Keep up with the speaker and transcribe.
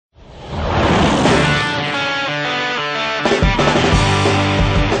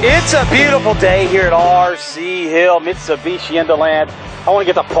It's a beautiful day here at RC Hill Mitsubishi in DeLand. I want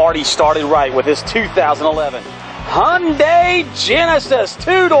to get the party started right with this 2011 Hyundai Genesis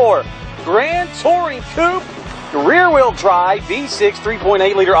 2-door Grand Touring Coupe, rear-wheel drive, V6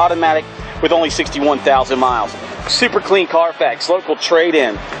 3.8-liter automatic with only 61,000 miles. Super clean CARFAX, local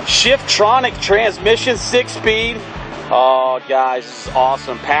trade-in, Shiftronic transmission, 6-speed. Oh, guys, this is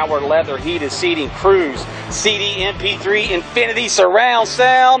awesome. Power leather, heated seating, cruise, CD, MP3, infinity surround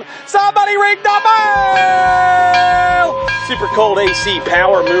sound. Somebody ring the bell! Super cold AC,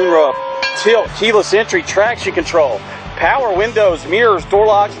 power moonroof, tilt, keyless entry, traction control, power windows, mirrors, door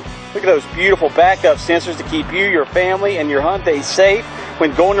locks. Look at those beautiful backup sensors to keep you, your family, and your Hyundai safe.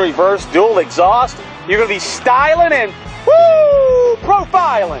 When going in reverse, dual exhaust, you're going to be styling and woo,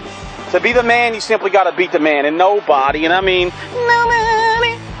 profiling. To be the man, you simply got to beat the man, and nobody, and I mean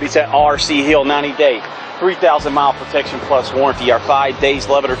nobody, beats that RC Hill 90-day, 3,000-mile protection plus warranty. Our 5 days,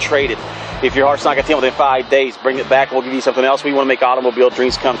 love it or trade it. If your heart's not going to tell within 5 days, bring it back. We'll give you something else. We want to make automobile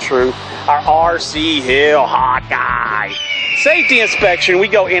dreams come true. Our RC Hill hot guy. Safety inspection. We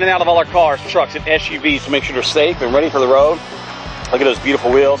go in and out of all our cars, trucks, and SUVs to make sure they're safe and ready for the road. Look at those beautiful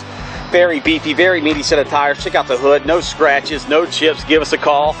wheels. Very beefy, very meaty set of tires. Check out the hood. No scratches, no chips. Give us a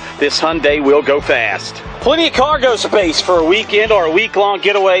call. This Hyundai will go fast. Plenty of cargo space for a weekend or a week-long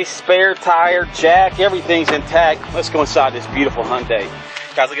getaway. Spare tire, jack, everything's intact. Let's go inside this beautiful Hyundai.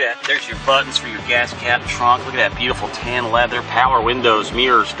 Guys, look at that. There's your buttons for your gas cap, trunk. Look at that beautiful tan leather, power windows,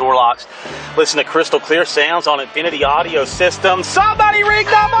 mirrors, door locks. Listen to crystal clear sounds on Infinity audio system. Somebody ring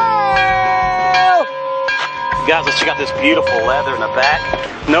the bell! Guys, let's check out this beautiful leather in the back.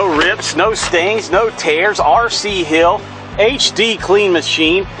 No rips, no stains, no tears. RC Hill, HD clean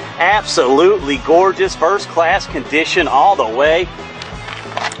machine. Absolutely gorgeous, first class condition all the way.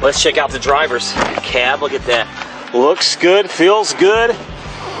 Let's check out the driver's cab. Look at that. Looks good, feels good.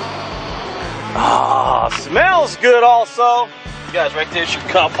 Ah, smells good also. Guys, right there's your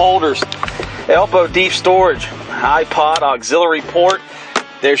cup holders. Elbow deep storage, iPod, auxiliary port.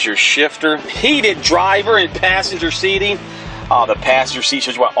 There's your shifter, heated driver and passenger seating. Oh, the passenger seat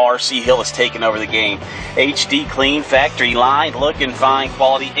shows you what RC Hill has taken over the game. HD clean, factory line, looking fine,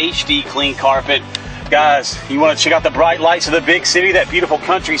 quality, HD clean carpet. Guys, you want to check out the bright lights of the big city, that beautiful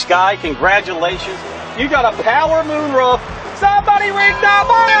country sky? Congratulations, you got a power moonroof. Somebody ring the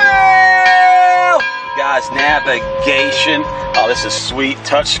bell! Guys, navigation. Oh, this is sweet.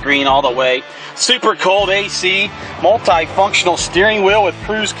 Touchscreen all the way. Super cold AC, multifunctional steering wheel with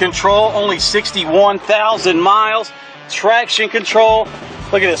cruise control, only 61,000 miles. Traction control.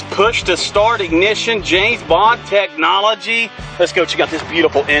 Look at this push to start ignition, James Bond technology. Let's go check out this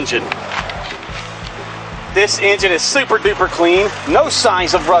beautiful engine. This engine is super duper clean. No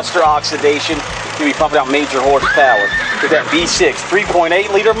signs of rust or oxidation. You'll be pumping out major horsepower with that V6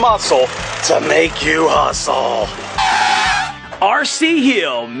 3.8-liter muscle to make you hustle. RC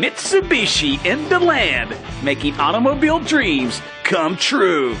Hill Mitsubishi in DeLand, making automobile dreams come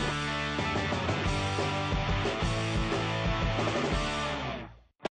true.